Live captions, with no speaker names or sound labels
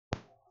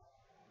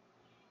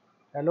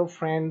Hello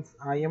friends,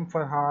 I am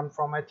Farhan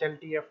from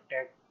HLTF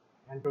Tech,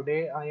 and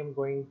today I am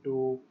going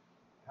to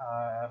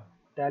uh,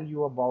 tell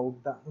you about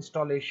the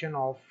installation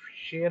of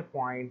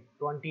SharePoint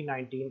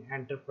 2019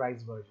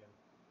 Enterprise version.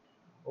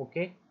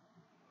 Okay,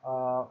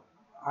 uh,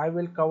 I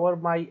will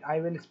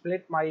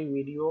split my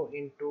video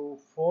into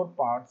four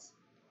parts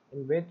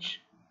in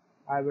which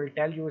I will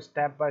tell you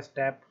step by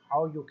step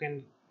how you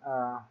can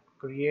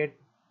create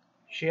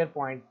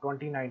SharePoint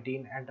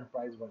 2019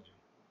 Enterprise version.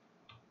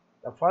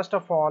 The first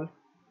of all,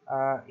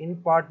 in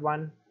part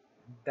 1,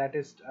 that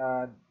is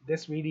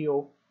this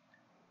video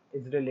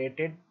is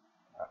related,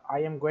 I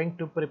am going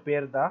to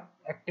prepare the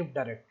active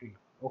directory.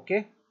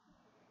 Okay,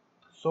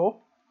 so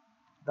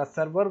the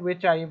server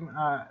which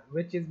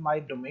is my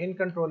domain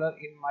controller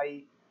in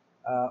my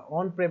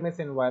on-premise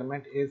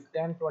environment is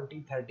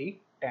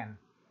 10.20.30.10.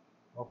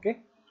 Okay,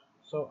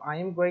 so I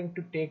am going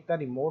to take the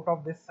remote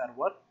of this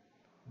server,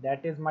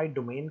 that is my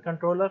domain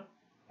controller,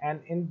 and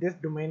in this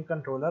domain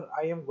controller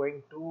I am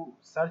going to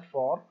search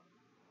for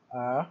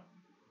uh,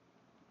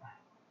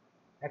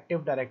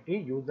 Active Directory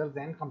users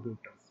and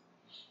computers.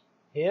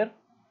 Here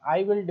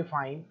I will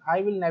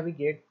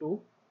navigate to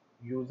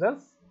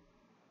users.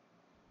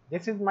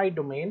 This is my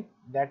domain,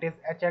 that is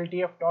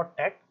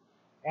hltf.tech,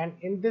 and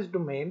in this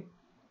domain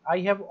I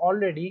have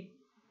already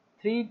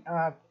three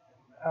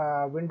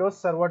Windows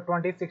Server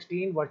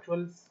 2016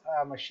 virtual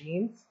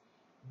machines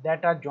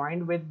that are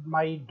joined with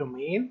my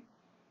domain,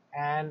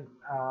 and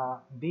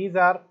these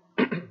are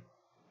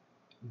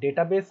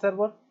database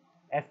server,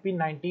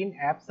 SP19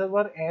 app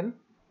server, and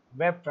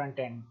web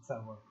front-end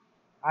server.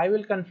 I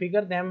will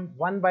configure them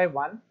one by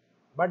one,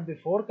 but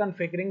before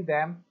configuring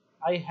them,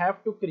 I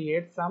have to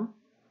create some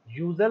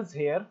users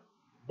here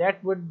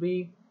that would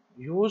be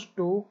used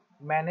to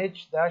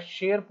manage the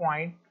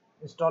SharePoint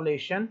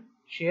installation,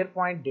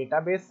 SharePoint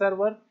database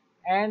server,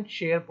 and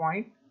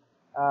SharePoint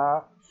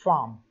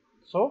farm.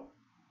 So,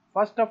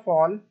 first of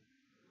all,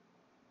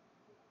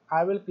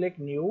 I will click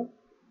new,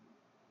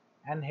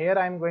 and here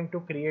I am going to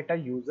create a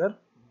user,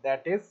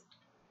 that is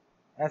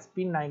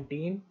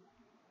SP19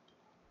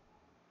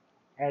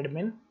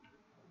 admin.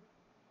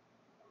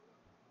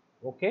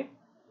 Okay,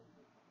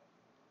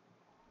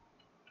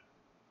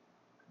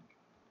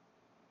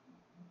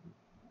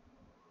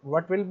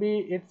 what will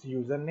be its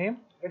username?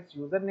 Its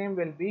username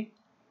will be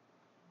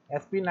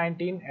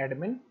SP19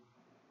 admin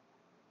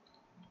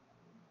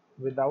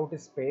without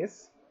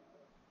space,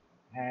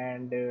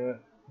 and the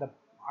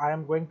I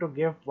am going to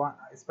give one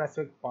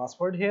specific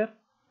password here,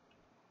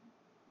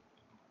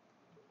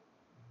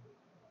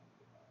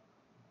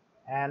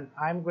 and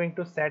I am going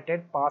to set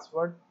it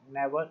password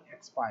never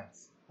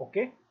expires.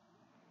 Okay,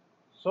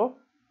 so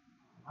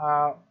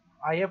uh,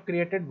 I have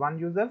created one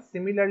user.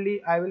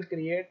 Similarly, I will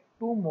create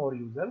two more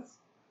users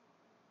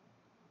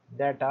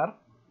that are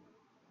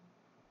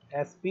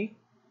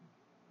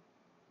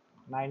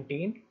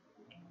SP19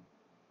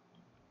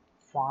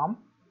 farm,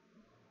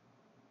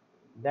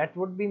 that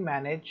would be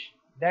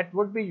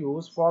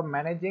used for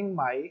managing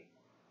my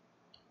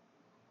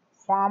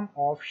farm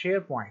of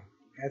SharePoint,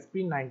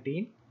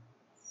 SP19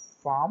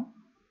 farm,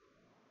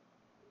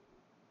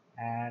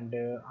 and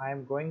I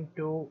am going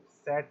to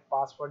set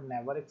password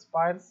never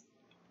expires,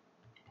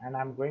 and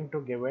I'm going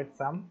to give it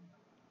some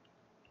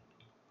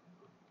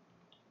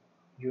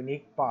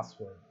unique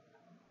password.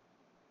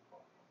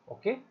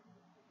 Okay,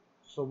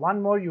 so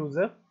one more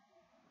user,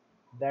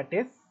 that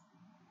is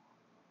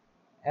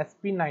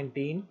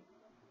SP19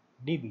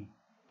 DB,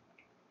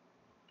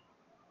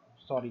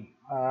 sorry,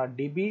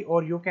 DB,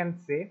 or you can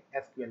say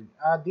SQL.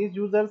 These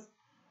users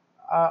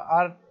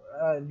are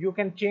you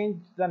can change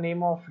the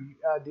name of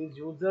these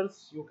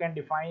users. You can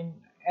define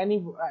any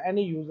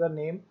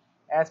username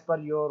as per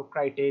your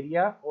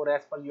criteria or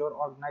as per your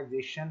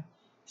organization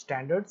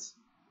standards.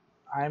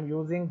 I am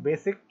using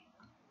basic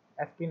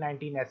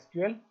SP19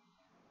 SQL.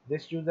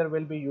 This user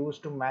will be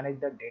used to manage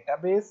the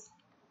database,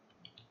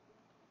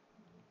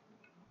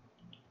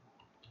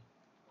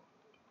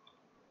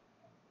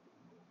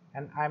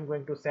 and I am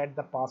going to set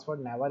the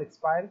password never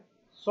expire.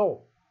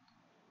 So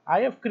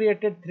I have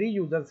created three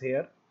users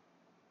here.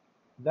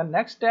 The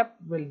next step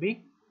will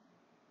be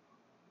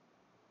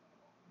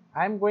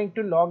I am going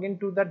to log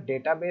into the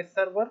database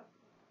server.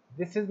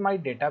 This is my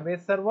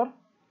database server.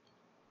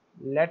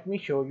 Let me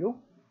show you.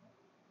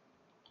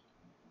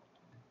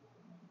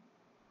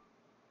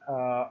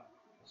 Uh,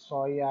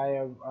 sorry,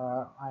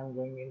 I'm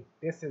going in.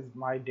 This is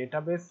my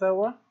database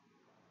server,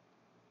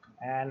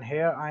 and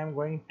here I am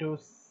going to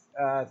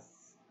uh,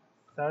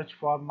 search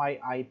for my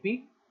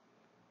IP,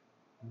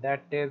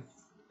 that is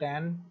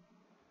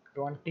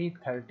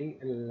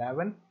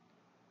 10.20.30.11.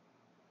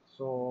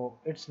 So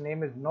its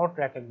name is not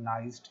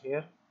recognized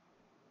here.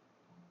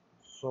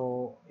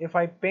 So if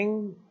I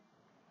ping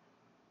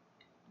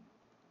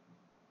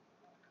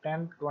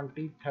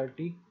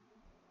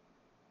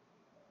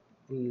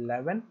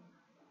 10.20.30.11,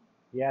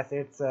 yes,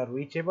 it's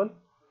reachable.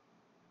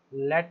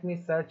 Let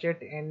me search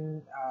it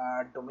in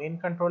domain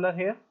controller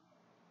here.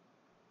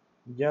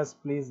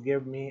 Just please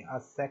give me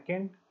a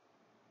second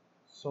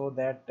so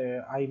that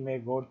I may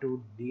go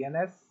to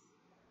DNS.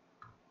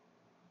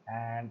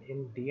 and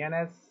in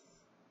DNS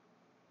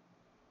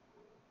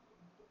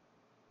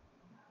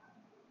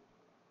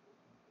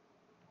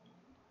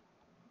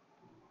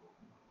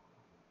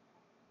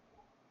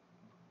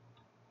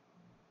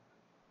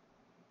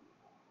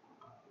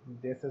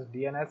this is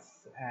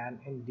DNS, and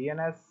in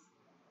DNS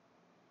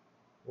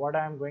what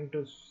I am going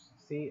to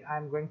see, I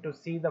am going to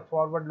see the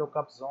forward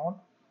lookup zone,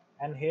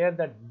 and here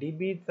the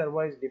DB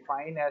server is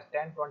defined as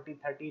 10 20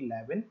 30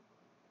 11.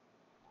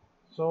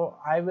 So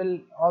I will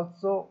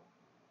also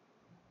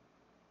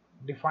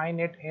define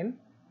it in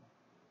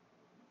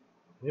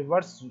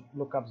reverse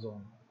lookup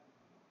zone.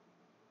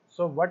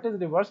 So what is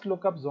reverse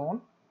lookup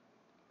zone?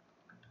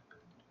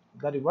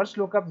 The reverse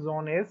lookup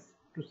zone is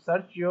to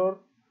search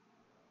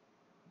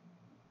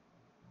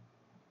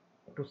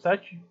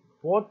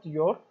both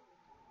your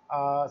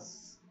uh,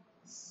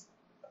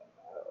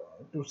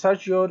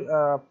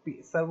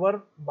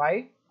 server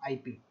by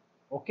IP.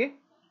 Okay,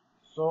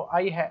 so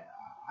I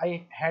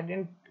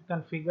hadn't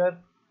configured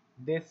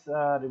this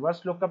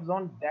reverse lookup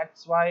zone,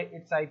 that's why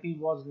its IP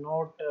was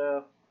not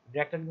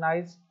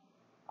recognized.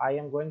 I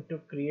am going to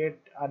create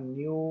a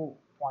new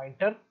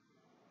pointer,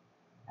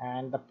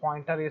 and the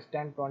pointer is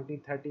 10 20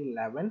 30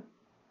 11,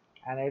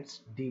 and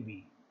it's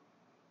DB.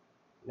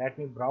 Let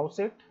me browse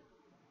it.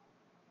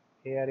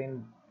 Here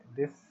in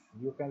this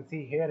you can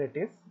see, here it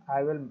is.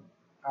 I will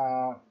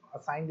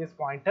assign this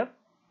pointer,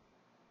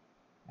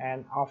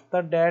 and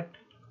after that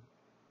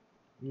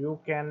you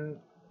can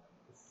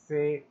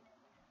say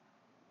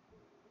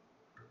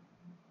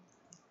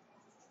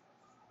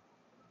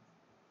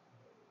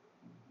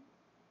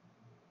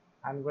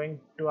I'm going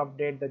to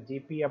update the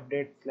GP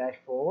update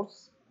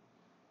 /force.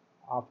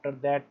 After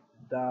that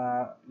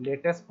the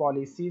latest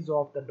policies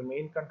of the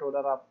domain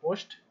controller are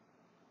pushed,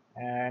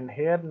 and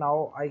here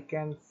now I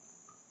can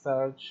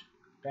search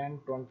 10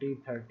 20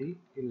 30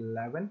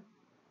 11.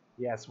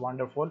 Yes,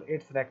 wonderful,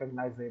 it's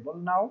recognizable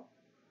now.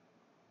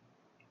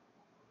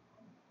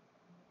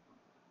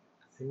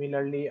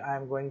 Similarly I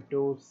am going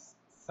to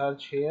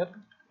search here,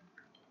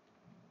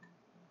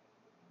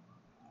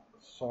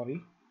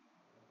 sorry,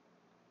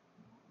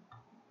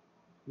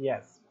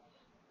 yes,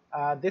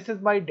 this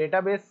is my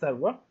database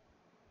server.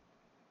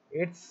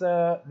 It's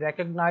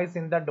recognized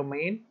in the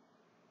domain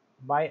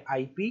by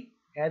IP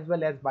as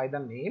well as by the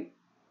name.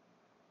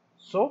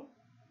 So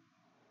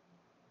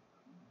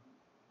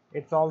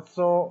it's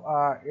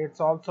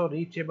also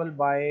reachable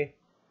by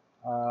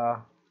uh,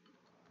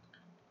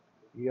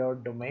 your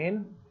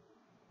domain.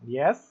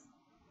 Yes,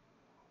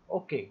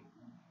 okay,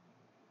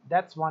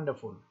 that's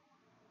wonderful.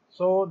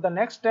 So the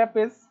next step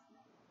is,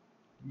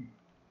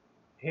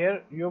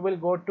 here you will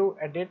go to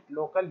edit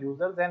local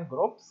users and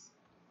groups,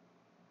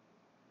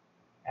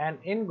 and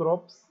in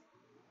groups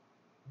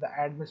the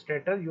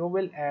administrator, you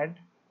will add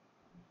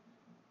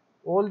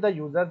all the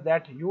users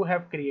that you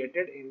have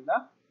created in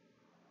the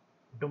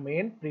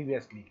domain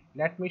previously.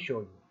 Let me show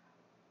you.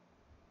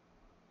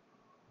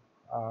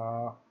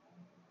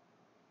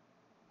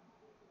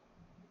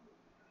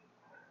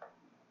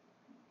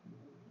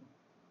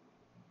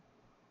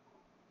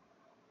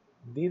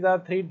 These are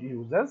 3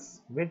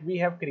 users which we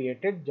have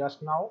created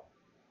just now.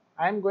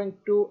 I am going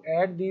to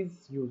add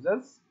these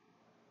users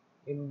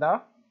in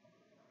the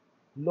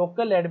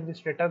local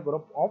administrator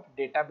group of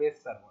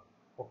database server.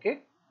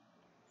 Okay,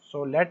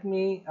 so let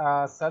me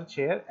search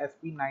here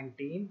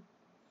sp19,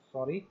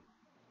 sorry,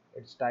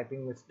 it's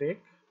typing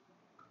mistake.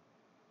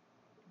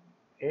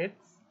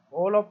 It's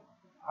all of,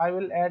 I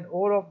will add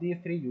all of these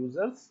 3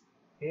 users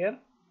here,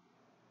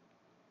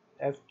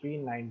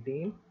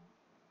 sp19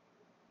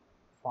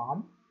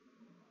 farm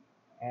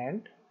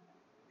and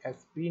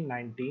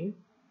sp19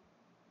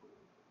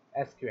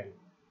 SQL.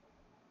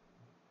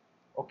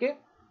 Okay,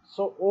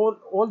 so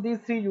all these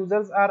 3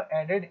 users are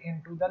added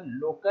into the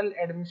local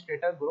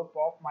administrator group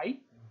of my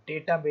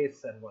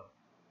database server.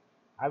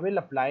 I will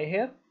apply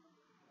here,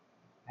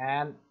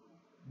 and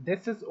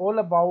this is all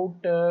about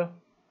the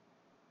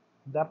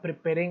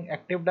preparing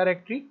Active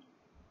Directory.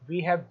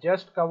 We have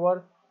just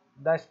covered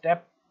the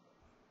step,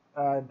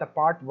 the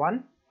part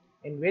 1,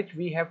 in which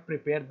we have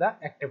prepared the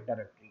Active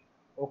Directory.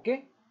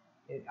 Okay,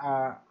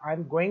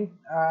 I'm going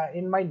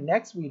in my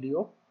next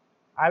video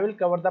I will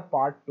cover the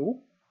part 2,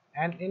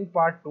 and in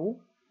part 2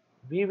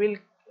 we will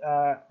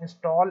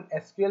install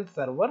SQL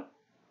Server,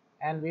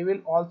 and we will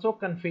also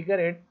configure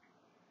it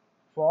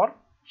for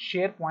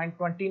SharePoint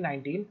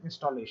 2019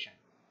 installation.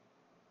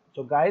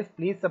 So guys,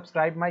 please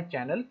subscribe my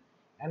channel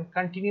and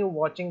continue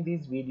watching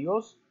these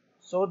videos,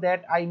 so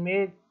that I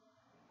may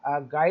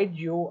guide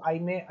you, I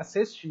may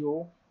assist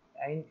you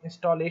in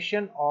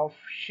installation of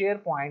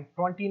SharePoint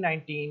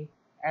 2019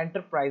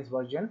 enterprise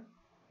version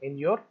in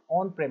your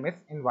on-premise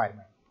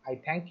environment. I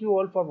thank you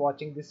all for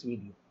watching this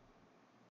video.